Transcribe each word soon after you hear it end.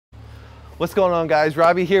What's going on, guys?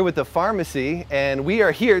 Robbie here with the pharmacy, and we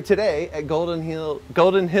are here today at Golden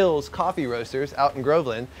Hills Coffee Roasters out in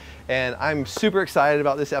Groveland, and I'm super excited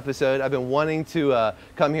about this episode. I've been wanting to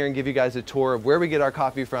come here and give you guys a tour of where we get our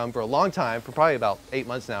coffee from for a long time, for probably about 8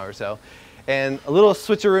 months now or so. And a little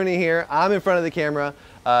switcheroony here. I'm in front of the camera,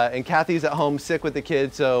 and Kathy's at home sick with the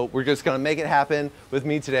kids, so we're just gonna make it happen with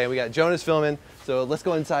me today. We got Jonas filming, so let's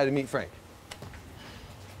go inside and meet Frank.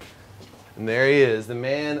 And there he is, the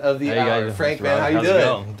man of the hour. Frank, man, how you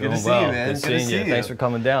doing? Good to see you, man. Good to see you. Thanks for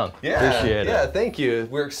coming down. Yeah, appreciate it. Yeah, thank you.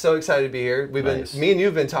 We're so excited to be here. We've been, me and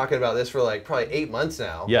you've been talking about this for like probably 8 months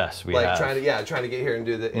now. Yes, we have. Trying to get here and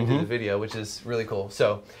do the into the video, which is really cool.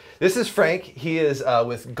 So, this is Frank. He is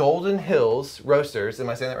with Golden Hills Roasters. Am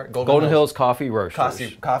I saying that right? Golden Hills Coffee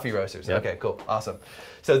Roasters. Coffee Roasters. Yep. Okay, cool, awesome.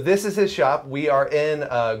 So this is his shop. We are in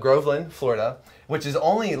Groveland, Florida, which is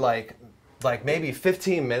only like maybe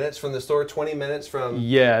 15 minutes from the store, 20 minutes from...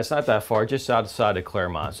 Yeah, it's not that far, just outside of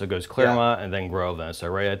Claremont. So it goes Claremont and then Groveland. So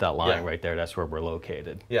right at that line right there, that's where we're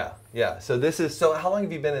located. Yeah, yeah. So this is, so how long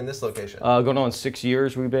have you been in this location? Going on 6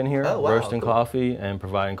 years we've been here, roasting cool. coffee and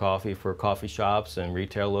providing coffee for coffee shops and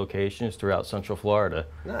retail locations throughout Central Florida.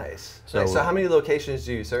 Nice. So, so how many locations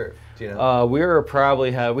do you serve? Do you know? we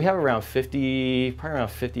have around 50, probably around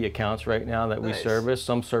 50 accounts right now that we service.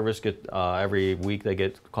 Some service get, every week they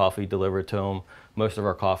get coffee delivered to them. Most of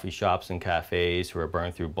our coffee shops and cafes who are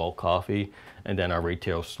burned through bulk coffee, and then our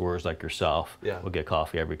retail stores like yourself will get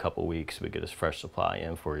coffee every couple of weeks. We get a fresh supply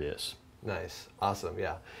in for you. Nice, awesome,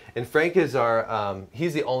 yeah. And Frank is our,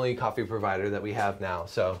 he's the only coffee provider that we have now.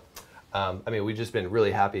 So, I mean, we've just been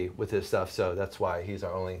really happy with his stuff, so that's why he's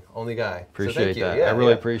our only guy. Appreciate that. Yeah, I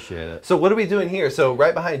really appreciate it. So what are we doing here? So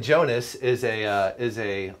right behind Jonas is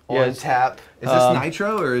a on tap. Is this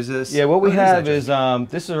nitro or is this? Yeah, what we have is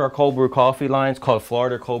this is our cold brew coffee line. It's called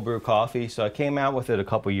Florida Cold Brew Coffee. So I came out with it a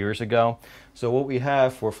couple years ago. So what we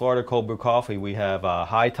have for Florida Cold Brew Coffee, we have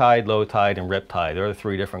high tide, low tide, and rip tide. There are the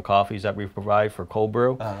 3 different coffees that we provide for cold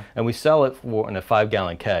brew, and we sell it in a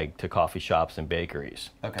 5-gallon keg to coffee shops and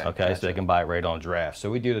bakeries. Okay, gotcha. So they can buy it right on draft.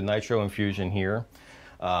 So we do the nitro infusion here.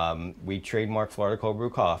 We trademark Florida Cold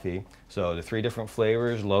Brew Coffee. So the 3 different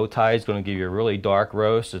flavors. Low tide is going to give you a really dark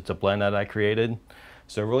roast. It's a blend that I created.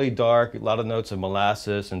 So really dark, a lot of notes of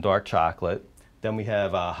molasses and dark chocolate. Then we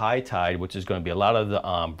have high tide, which is going to be a lot of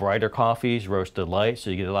the brighter coffees roasted light, so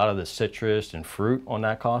you get a lot of the citrus and fruit on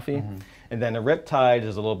that coffee. And then the rip tide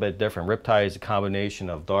is a little bit different. Rip tide is a combination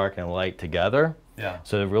of dark and light together. Yeah.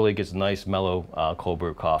 So it really gets a nice mellow cold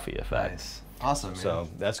brew coffee effect. Nice. Awesome, man. So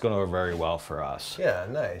that's going to work very well for us. Yeah,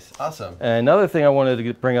 nice. Awesome. And another thing I wanted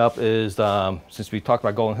to bring up is, since we talked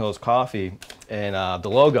about Golden Hills Coffee and the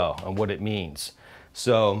logo and what it means.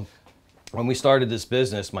 So when we started this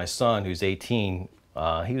business, my son, who's 18,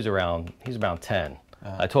 he's around 10.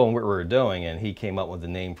 I told him what we were doing, and he came up with the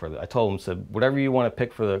name for I told him, said, whatever you want to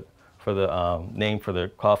pick for the name for the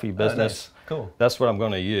coffee business, cool. That's what I'm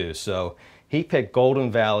going to use. So he picked Golden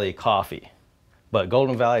Valley Coffee, but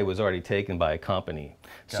Golden Valley was already taken by a company.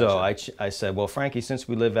 Gotcha. So I said, well, Frankie, since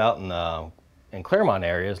we live out in Claremont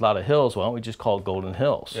area, there's a lot of hills, why don't we just call it Golden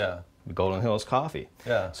Hills? Yeah. Golden Hills Coffee.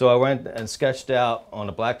 Yeah. So I went and sketched out on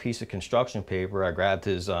a black piece of construction paper. I grabbed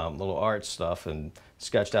his little art stuff and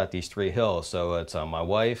sketched out these 3 hills. So it's my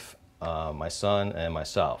wife, my son, and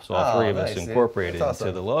myself. So all 3 of us incorporated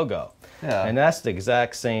into the logo. Yeah. And that's the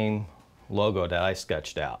exact same logo that I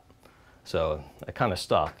sketched out. So it kind of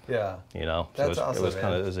stuck. Yeah. You know, so that's awesome,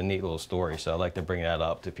 it was a neat little story. So I like to bring that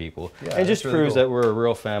up to people. Yeah, and just proves that we're a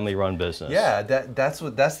real family-run business. Yeah,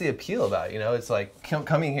 that's the appeal about it. You know, it's like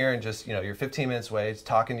coming here and just, you know, you're 15 minutes away, it's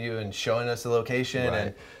talking to you and showing us the location,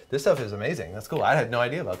 and this stuff is amazing. That's cool. I had no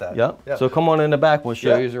idea about that. Yep. So come on in the back. We'll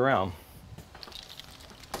show you around.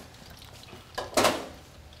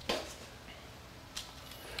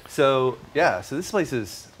 So yeah, so this place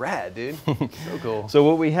is rad, dude. So cool. So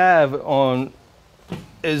what we have on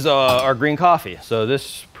is our green coffee. So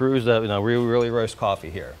this proves that, you know, we really roast coffee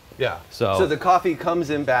here. Yeah. So the coffee comes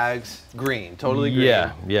in bags, green, totally green.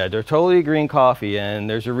 Yeah, yeah, they're totally green coffee, and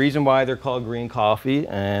there's a reason why they're called green coffee,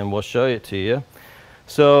 and we'll show it to you.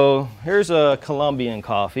 So here's a Colombian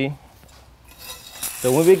coffee.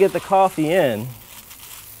 So when we get the coffee in,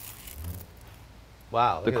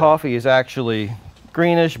 wow, the coffee is actually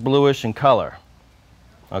greenish, bluish in color.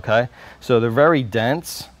 Okay, so they're very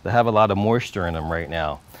dense. They have a lot of moisture in them right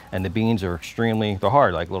now, and the beans are they're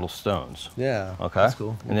hard, like little stones. Yeah. Okay. That's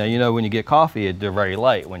cool. And then, you know, when you get coffee, they're very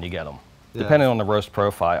light when you get them, depending on the roast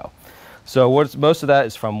profile. So most of that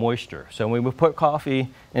is from moisture. So when we put coffee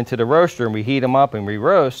into the roaster and we heat them up and we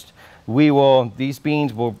roast, these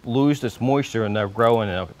beans will lose this moisture and they'll grow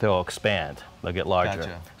and they'll expand. They'll get larger.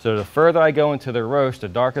 Gotcha. So the further I go into the roast, the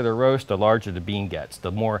darker the roast, the larger the bean gets.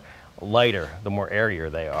 The more lighter, the more airier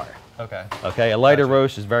they are. Okay. Okay, a lighter Gotcha.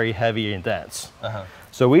 roast is very heavy and dense. Uh-huh.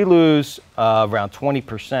 So we lose around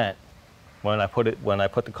 20% when I put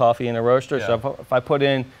the coffee in the roaster. Yeah. So if I put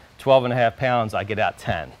in 12.5 pounds, I get out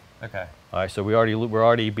 10. Okay. All right, so we're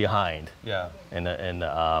already behind. Yeah. In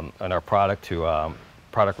our product to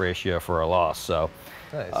product ratio for our loss. So,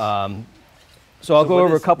 Nice. so I'll go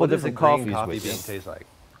over a couple what does different a green coffees coffee with you. bean taste like?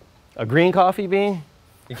 A green coffee bean?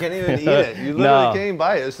 You can't even eat it. You literally No. can't even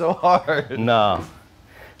buy it. It's so hard. No.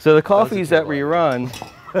 So the coffees that we run,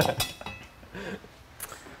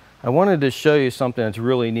 I wanted to show you something that's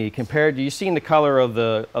really neat. Compared to, you've seen the color of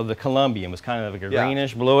the Colombian, it was kind of like a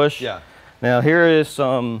greenish, bluish. Yeah. Now here is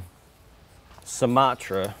some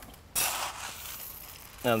Sumatra.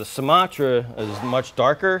 Now the Sumatra is much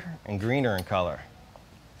darker and greener in color.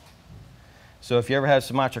 So if you ever had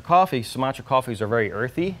Sumatra coffees are very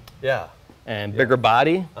earthy. Yeah. And bigger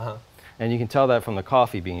body. Uh-huh. And you can tell that from the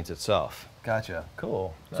coffee beans itself. Gotcha.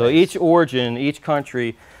 Cool. So Nice. each origin, each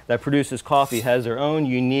country that produces coffee has their own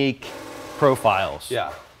unique profiles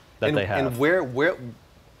that they have. And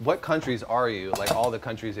what countries are you? Like all the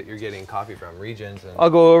countries that you're getting coffee from, regions? And I'll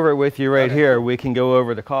go over it with you right here. We can go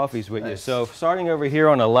over the coffees with you. Nice. So starting over here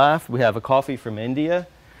on the left, we have a coffee from India.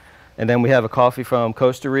 And then we have a coffee from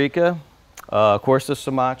Costa Rica, of course the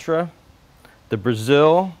Sumatra, the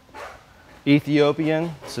Brazil,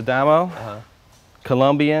 Ethiopian, Sidamo,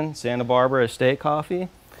 Colombian, Santa Barbara Estate Coffee.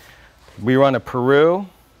 We run a Peru,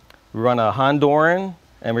 we run a Honduran,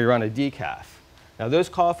 and we run a decaf. Now those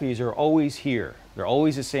coffees are always here. They're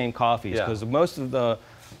always the same coffees because most of the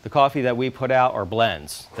coffee that we put out are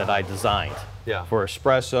blends that I designed. Yeah. For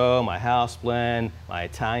espresso, my house blend, my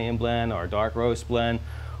Italian blend, our dark roast blend.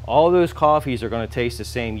 All those coffees are going to taste the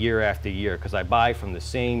same year after year because I buy from the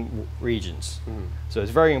same regions. So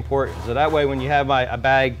it's very important. So that way when you have a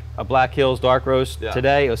bag of Black Hills dark roast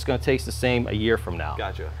today, it's going to taste the same a year from now.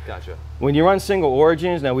 Gotcha. Gotcha. When you run single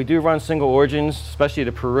origins, now we do run single origins, especially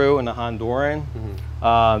the Peru and the Honduran.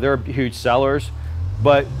 They're huge sellers,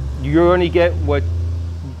 but you only get what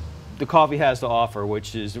the coffee has to offer,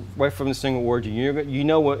 which is right from the single origin. You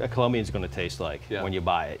know what a Colombian is going to taste like when you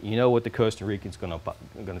buy it. You know what the Costa Rican is going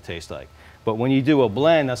to taste like. But when you do a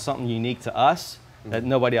blend, that's something unique to us that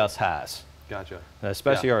nobody else has. Gotcha.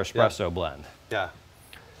 Especially our espresso blend. Yeah.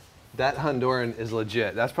 That Honduran is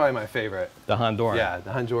legit. That's probably my favorite. The Honduran. Yeah, the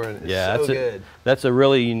Honduran is so good. That's a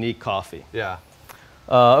really unique coffee. Yeah.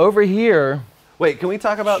 Over here. Wait, can we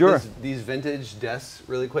talk about Sure. these vintage desks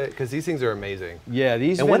really quick? Because these things are amazing. Yeah,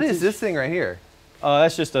 these. And what is this thing right here?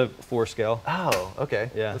 That's just a 4 scale. Oh, okay.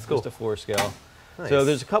 Yeah, that's cool. just a 4 scale. Nice. So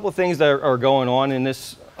there's a couple of things that are going on in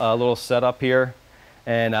this little setup here,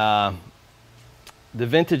 and the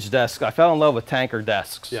vintage desk. I fell in love with tanker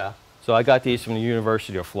desks. Yeah. So I got these from the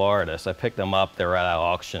University of Florida. So I picked them up. They're at an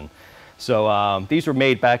auction. So these were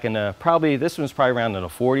made back in this one's probably around in the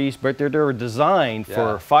 40s, but they were designed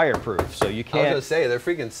for fireproof. So you can't. I was gonna say they're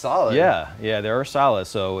freaking solid. Yeah, yeah, they're solid.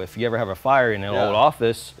 So if you ever have a fire in an old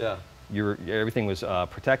office, everything was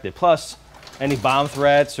protected. Plus, any bomb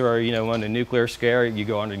threats or when the nuclear scare, you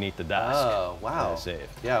go underneath the desk. Oh, wow. Safe.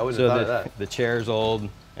 Yeah, I wouldn't have thought of that. The chair's old,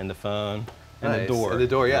 and the phone, and the door. And the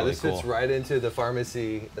door, yeah. Really This fits cool. right into the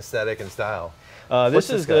pharmacy aesthetic and style. This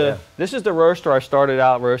is the roaster I started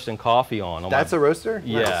out roasting coffee on. That's a roaster?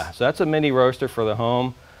 Yeah, Nice. so that's a mini roaster for the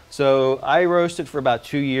home. So I roasted for about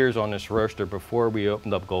 2 years on this roaster before we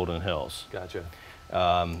opened up Golden Hills. Gotcha.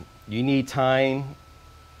 You need time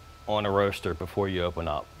on a roaster before you open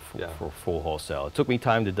up for full wholesale. It took me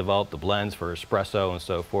time to develop the blends for espresso and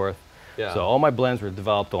so forth. Yeah. So all my blends were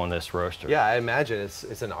developed on this roaster. Yeah, I imagine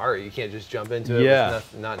it's an art. You can't just jump into it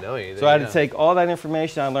with not knowing anything. So I had to take all that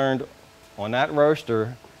information I learned on that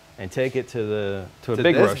roaster and take it to a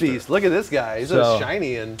big roaster. Beast. Look at this guy. He's so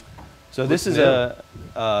shiny and. So this is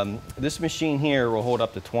this machine here will hold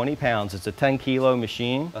up to 20 pounds. It's a 10-kilo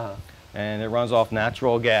machine, and it runs off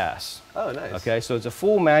natural gas. Oh, nice. Okay, so it's a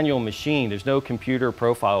full manual machine. There's no computer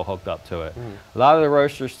profile hooked up to it. A lot of the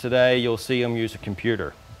roasters today, you'll see them use a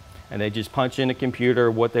computer, and they just punch in the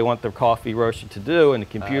computer what they want their coffee roaster to do, and the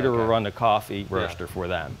computer will run the coffee roaster for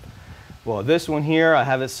them. Well, this one here, I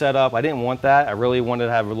have it set up. I didn't want that. I really wanted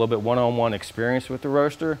to have a little bit one-on-one experience with the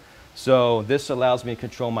roaster. So this allows me to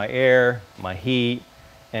control my air, my heat,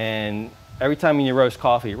 and every time you roast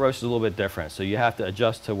coffee, it roasts a little bit different. So you have to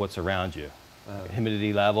adjust to what's around you.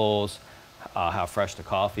 Humidity levels, how fresh the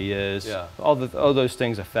coffee is. Yeah. All those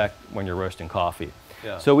things affect when you're roasting coffee.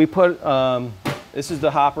 Yeah. So we put, this is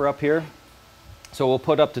the hopper up here. So we'll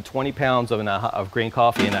put up to 20 pounds of green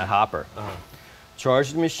coffee in that hopper.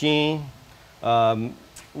 Charge the machine,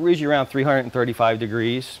 usually around 335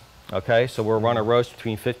 degrees. Okay, so we'll run a roast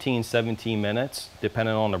between 15 and 17 minutes,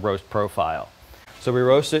 depending on the roast profile. So we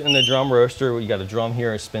roast it in the drum roaster. You got a drum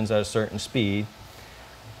here, it spins at a certain speed.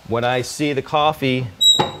 When I see the coffee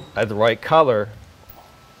at the right color,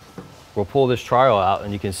 we'll pull this trial out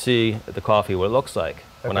and you can see the coffee, what it looks like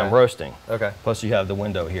when I'm roasting. Okay. Plus you have the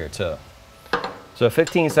window here too. So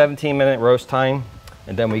 15, 17 minute roast time,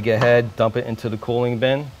 and then we get ahead, dump it into the cooling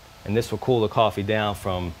bin, and this will cool the coffee down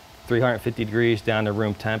from 350 degrees down to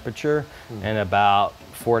room temperature in about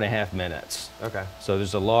 4.5 minutes. Okay. So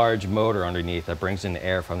there's a large motor underneath that brings in the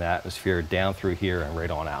air from the atmosphere down through here and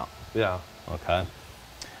right on out. Yeah. Okay.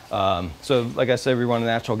 So like I said, we run a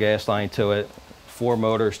natural gas line to it, 4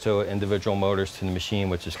 motors to it, individual motors to the machine,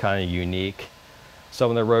 which is kind of unique.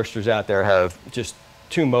 Some of the roasters out there have just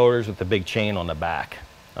 2 motors with a big chain on the back.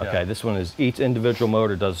 Okay, Yeah. this one is, each individual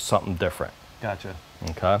motor does something different. Gotcha.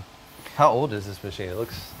 Okay. How old is this machine? It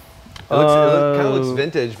kind of looks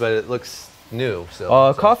vintage, but it looks new.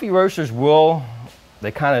 So coffee roasters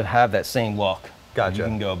they kind of have that same look. Gotcha. You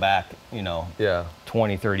can go back, you know, yeah,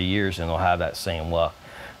 20, 30 years and they'll have that same look.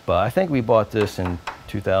 But I think we bought this in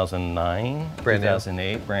 2009, brand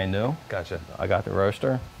 2008, new. Brand new. Gotcha. I got the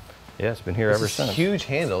roaster. Yeah, it's been here ever since. Huge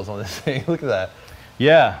handles on this thing. Look at that.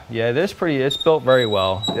 Yeah, it's built very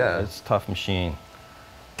well. Yeah. It's a tough machine.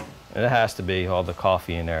 And it has to be all the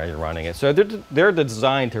coffee in there, you're running it. So they're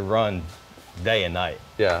designed to run day and night.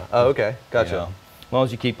 Yeah. Oh, okay. Gotcha. You know, as long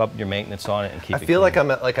as you keep up your maintenance on it and keep it I feel like clean.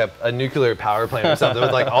 I'm at like a nuclear power plant or something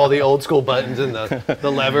with like all the old school buttons and the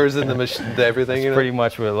levers and the everything. That's pretty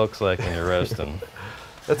much what it looks like when you're roasting.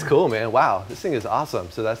 That's cool, man. Wow, this thing is awesome.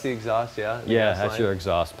 So that's the exhaust, yeah? Yeah, that's your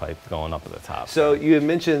exhaust pipe going up at the top. So you had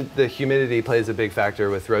mentioned the humidity plays a big factor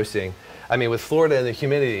with roasting. I mean, with Florida, the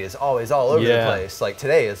humidity is always all over the place. Like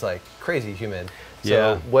today is like crazy humid.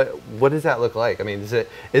 So what does that look like? I mean,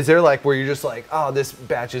 is there like where you're just like, oh, this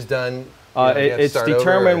batch is done? It's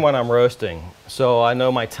determined when I'm roasting. So I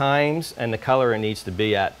know my times and the color it needs to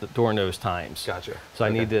be at during those times. Gotcha. So I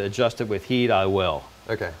need to adjust it with heat, I will.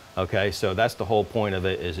 Okay. Okay, so that's the whole point of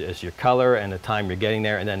it is your color and the time you're getting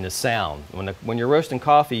there, and then the sound. When you're roasting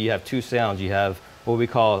coffee, you have 2 sounds. You have what we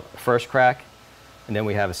call first crack, and then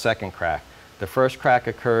we have a second crack. The first crack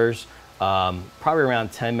occurs probably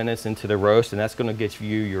around 10 minutes into the roast, and that's going to get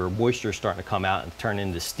your moisture starting to come out and turn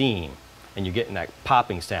into steam, and you're getting that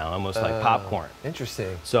popping sound, almost like popcorn.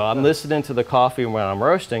 Interesting. So I'm listening to the coffee when I'm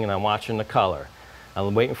roasting, and I'm watching the color.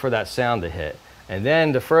 I'm waiting for that sound to hit. And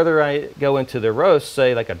then the further I go into the roast,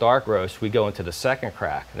 say like a dark roast, we go into the second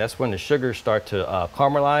crack. And that's when the sugars start to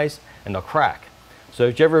caramelize and they'll crack. So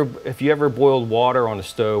if you ever boiled water on the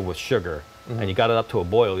stove with sugar and you got it up to a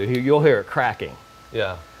boil, you'll hear it cracking.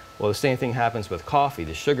 Yeah. Well, the same thing happens with coffee.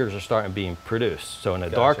 The sugars are starting being produced. So in the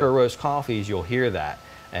darker roast coffees, you'll hear that.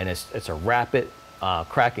 And it's a rapid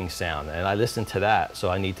cracking sound. And I listen to that, so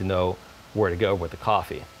I need to know where to go with the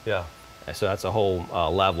coffee. Yeah. And so that's a whole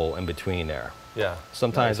level in between there. Yeah.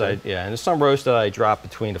 Sometimes and there's some roasts that I drop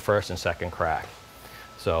between the first and second crack.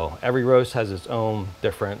 So every roast has its own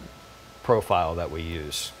different profile that we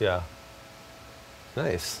use. Yeah.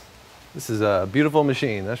 Nice. This is a beautiful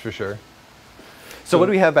machine, that's for sure. So what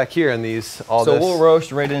do we have back here in these? We'll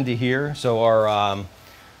roast right into here. So our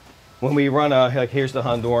when we run like here's the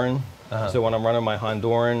Honduran. So when I'm running my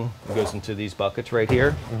Honduran, it goes into these buckets right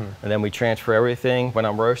here, and then we transfer everything. When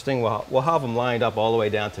I'm roasting, we'll have them lined up all the way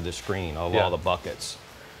down to the screen of all the buckets.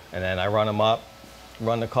 And then I run them up,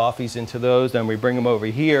 run the coffees into those, then we bring them over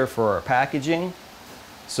here for our packaging.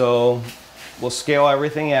 So we'll scale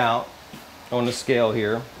everything out on the scale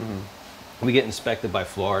here. We get inspected by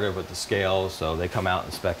Florida with the scales, so they come out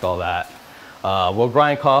and inspect all that. We'll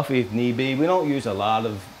grind coffee if need be. We don't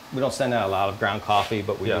send out a lot of ground coffee,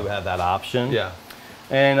 but we do have that option. Yeah.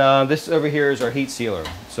 And this over here is our heat sealer.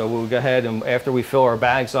 So we'll go ahead and after we fill our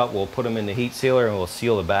bags up, we'll put them in the heat sealer and we'll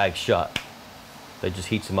seal the bag shut. That just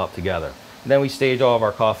heats them up together. And then we stage all of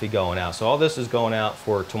our coffee going out. So all this is going out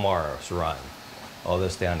for tomorrow's run. All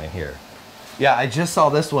this down in here. Yeah, I just saw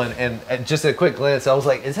this one, and just a quick glance, I was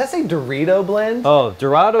like, is that say Dorito blend? Oh,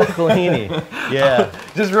 Dorado Cleanie. Yeah.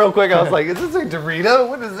 Just real quick, I was like, is this a Dorito?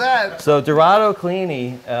 What is that? So Dorado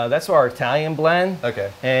Cleanie, that's our Italian blend.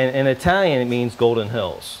 Okay. And in Italian, it means Golden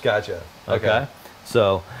Hills. Gotcha. Okay.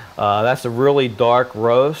 So that's a really dark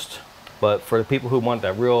roast, but for the people who want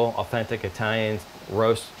that real authentic Italian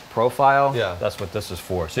roast profile, that's what this is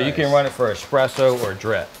for. So you can run it for espresso or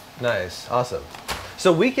drip. Nice. Awesome.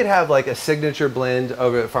 So we could have like a signature blend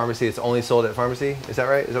over at pharmacy. It's only sold at pharmacy. Is that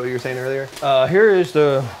right? Is that what you were saying earlier? Here is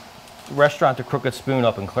the restaurant, The Crooked Spoon,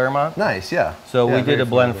 up in Claremont. Nice, yeah. So yeah, we did a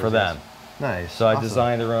blend for them. Nice. So I awesome.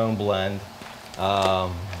 designed their own blend.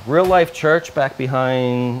 Real Life Church up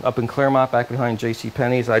in Claremont, back behind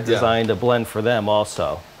JCPenney's, I designed a blend for them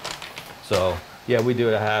also. So yeah, we do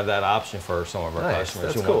have that option for some of our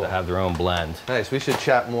customers who want to have their own blend. Nice. We should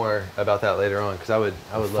chat more about that later on because I would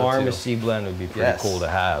love to. Pharmacy blend would be pretty cool to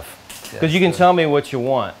have. Because you can tell me what you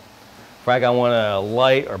want. Frank, I want a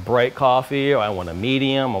light or bright coffee, or I want a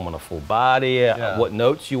medium, I want a full body, what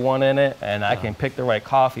notes you want in it, and I can pick the right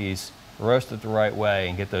coffees, roast it the right way,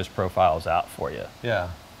 and get those profiles out for you. Yeah.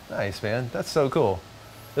 Nice, man. That's so cool.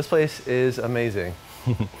 This place is amazing.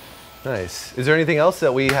 Nice. Is there anything else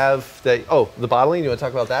that we have that, the bottling, you want to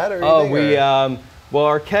talk about that or anything? Well,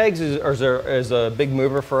 our kegs is a big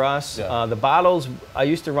mover for us. Yeah. The bottles, I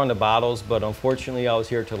used to run the bottles, but unfortunately I was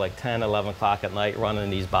here till like 10, 11 o'clock at night running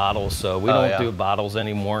these bottles, so we don't do bottles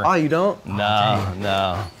anymore. Oh, you don't? No,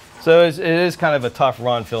 no. So it is kind of a tough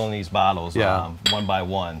run filling these bottles one by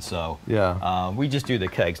one. So we just do the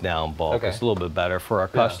kegs now in bulk. It's a little bit better for our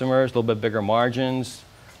customers, a little bit bigger margins.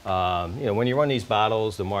 You know, when you run these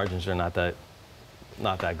bottles, the margins are not that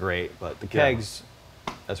great, but the kegs,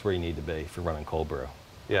 that's where you need to be if you're running cold brew.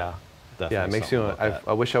 Yeah. Definitely. Yeah, it makes you,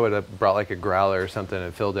 I wish I would have brought like a growler or something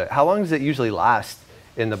and filled it. How long does it usually last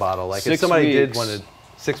in the bottle? Like if somebody did want to,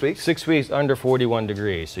 6 weeks? 6 weeks under 41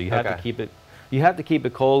 degrees. So you have to keep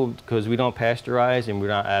it, cold because we don't pasteurize and we're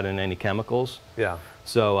not adding any chemicals. Yeah.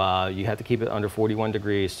 So you have to keep it under 41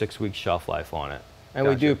 degrees, 6 weeks shelf life on it. And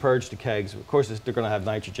we do purge the kegs. Of course, they're going to have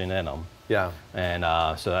nitrogen in them. Yeah. And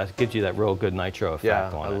so that gives you that real good nitro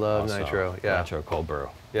effect on it. I love nitro. Yeah. Nitro cold brew.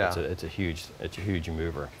 Yeah. It's a huge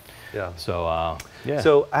mover. Yeah. So yeah.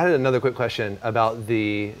 So I had another quick question about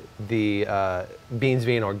the beans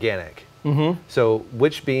being organic. Mm-hmm. So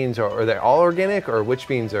which beans are they all organic or which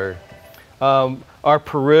beans are? Our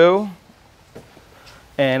Peru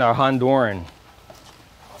and our Honduran.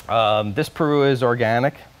 This Peru is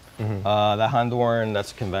organic. Mm-hmm. That Honduran,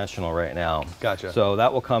 that's conventional right now. Gotcha. So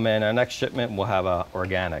that will come in. Our next shipment will have an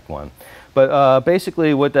organic one. But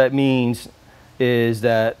basically what that means is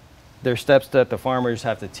that there's steps that the farmers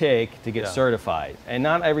have to take to get certified. And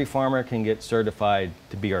not every farmer can get certified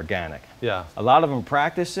to be organic. Yeah. A lot of them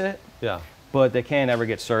practice it, but they can't ever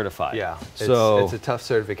get certified. Yeah. So it's a tough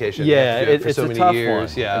certification. Yeah, it's a tough one.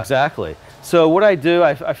 Yeah. Exactly. So what I do,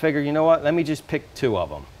 I figure, you know what, let me just pick 2 of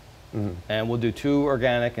them. Mm-hmm. And we'll do 2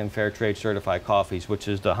 organic and fair trade certified coffees, which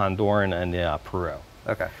is the Honduran and the Peru.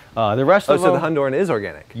 Okay. The rest of them. So the Honduran is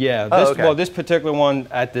organic. Yeah. Well, this particular one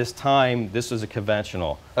at this time, this is a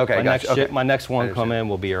conventional. Okay. My next one come in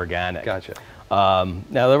will be organic. Gotcha.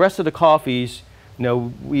 Now the rest of the coffees, you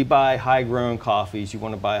know, we buy high-grown coffees. You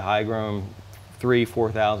want to buy high-grown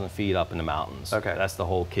 3,000-4,000 feet up in the mountains. Okay. That's the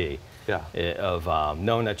whole key. Yeah. Of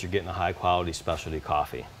knowing that you're getting a high-quality specialty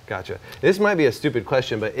coffee. Gotcha. This might be a stupid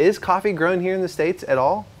question, but is coffee grown here in the States at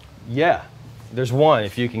all? Yeah. There's one,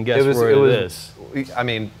 if you can guess where it is. I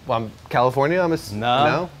mean, California?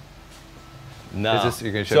 No. No. Is this,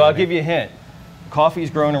 you're gonna show so I'll give you a hint. Coffee is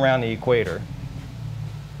grown around the equator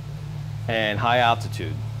and high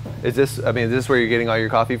altitude. Is this where you're getting all your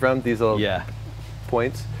coffee from? These little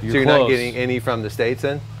points? So you're not getting any from the States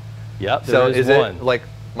then? Yep, so is one. It like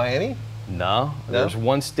Miami? No, there's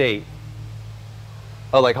one state.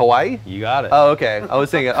 Oh, like Hawaii? You got it. Oh, okay. I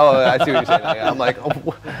was thinking, I see what you're saying. I'm like,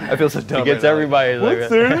 I feel so dumb. It gets everybody. What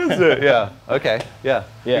state is it? Yeah. Okay. Yeah.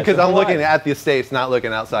 Because so I'm looking at the States, not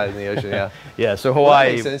looking outside in the ocean. Yeah. Yeah. So Hawaii. Well,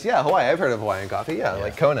 that makes sense. Yeah, Hawaii. I've heard of Hawaiian coffee. Yeah,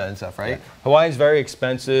 like Kona and stuff, right? Yeah. Hawaii's very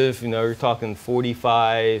expensive. You know, you're talking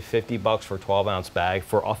 $45, $50 for a 12-ounce bag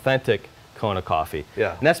for authentic Kona coffee.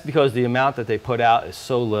 Yeah. And that's because the amount that they put out is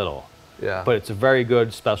so little. Yeah. But it's a very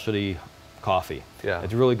good specialty coffee. Yeah.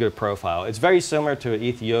 It's a really good profile. It's very similar to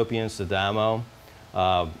Ethiopian Sidamo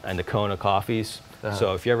and the Kona coffees.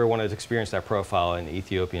 So if you ever want to experience that profile, an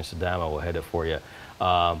Ethiopian Sidamo will hit it for you.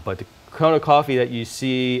 But the Kona coffee that you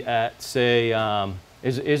see at, say,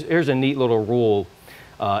 here's a neat little rule.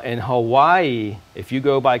 In Hawaii, if you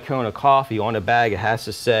go buy Kona coffee, on the bag it has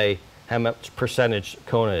to say how much percentage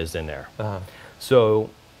Kona is in there. So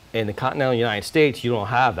in the continental United States, you don't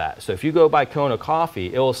have that. So if you go buy Kona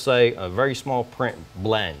coffee, it will say a very small print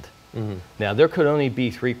blend. Mm-hmm. Now there could only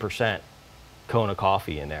be 3% Kona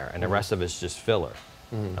coffee in there, and the rest of it's just filler.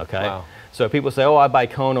 Mm-hmm. Okay. Wow. So people say, "Oh, I buy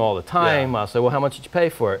Kona all the time." I'll say, "Well, how much did you pay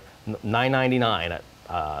for it?" $9.99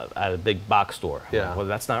 at a big box store. Yeah. Well,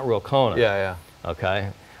 that's not real Kona. Yeah. Okay.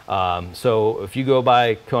 So if you go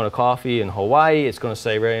buy Kona coffee in Hawaii, it's going to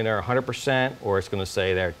say right in there 100%, or it's going to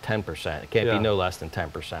say there 10%. It can't be no less than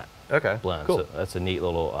 10%. Okay, blend. Cool. So that's a neat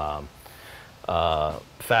little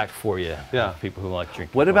fact for you. Yeah. People who like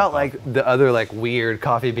drinking. What about coffee. like the other like weird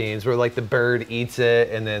coffee beans where like the bird eats it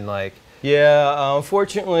and then like? Yeah,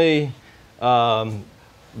 unfortunately, the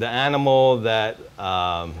animal that.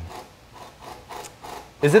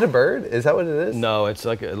 Is it a bird? Is that what it is? No, it's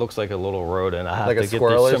like it looks like a little rodent. I have Like a to get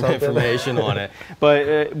squirrel or some something? information on it.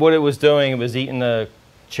 But what it was doing, it was eating the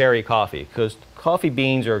cherry coffee, because coffee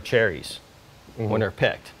beans are cherries when they're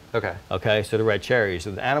picked. Okay. Okay, so the red cherries.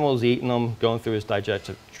 So the animal's eating them, going through his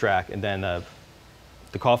digestive tract, and then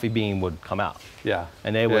the coffee bean would come out. Yeah.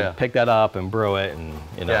 And they would pick that up and brew it, and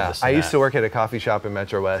you know. Yeah, I used to work at a coffee shop in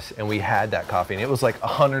Metro West, and we had that coffee, and it was like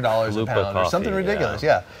 $100 a Lupa pound or something coffee, ridiculous.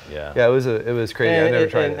 yeah. Yeah. Yeah. Yeah, it was crazy. I never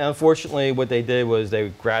tried and it. unfortunately, what they did was they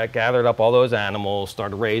gathered up all those animals,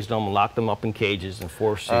 started raising them, locked them up in cages, and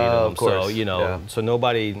force feed them. Of course. So you know, so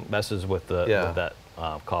nobody messes with with that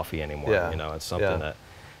coffee anymore. Yeah. You know, it's something that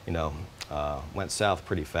you know went south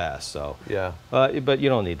pretty fast. So Yeah. But you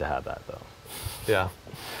don't need to have that though. Yeah.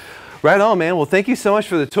 Right on, man. Well, thank you so much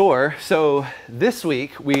for the tour. So this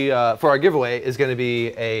week, we for our giveaway is going to be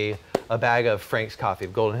a bag of Frank's coffee,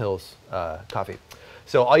 of Golden Hills coffee.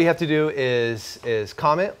 So all you have to do is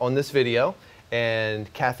comment on this video,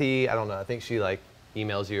 and Kathy, I don't know, I think she like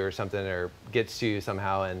emails you or something, or gets to you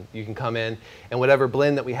somehow, and you can come in, and whatever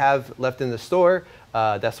blend that we have left in the store,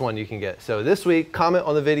 that's the one you can get. So this week, comment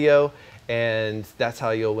on the video, and that's how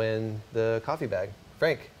you'll win the coffee bag.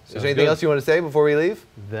 Frank. Is there anything else you want to say before we leave?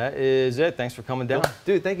 That is it. Thanks for coming down.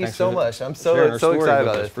 Dude, thank you Thanks so for much. I'm so excited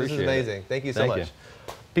about this. This is amazing. Thank you so much.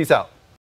 Peace out.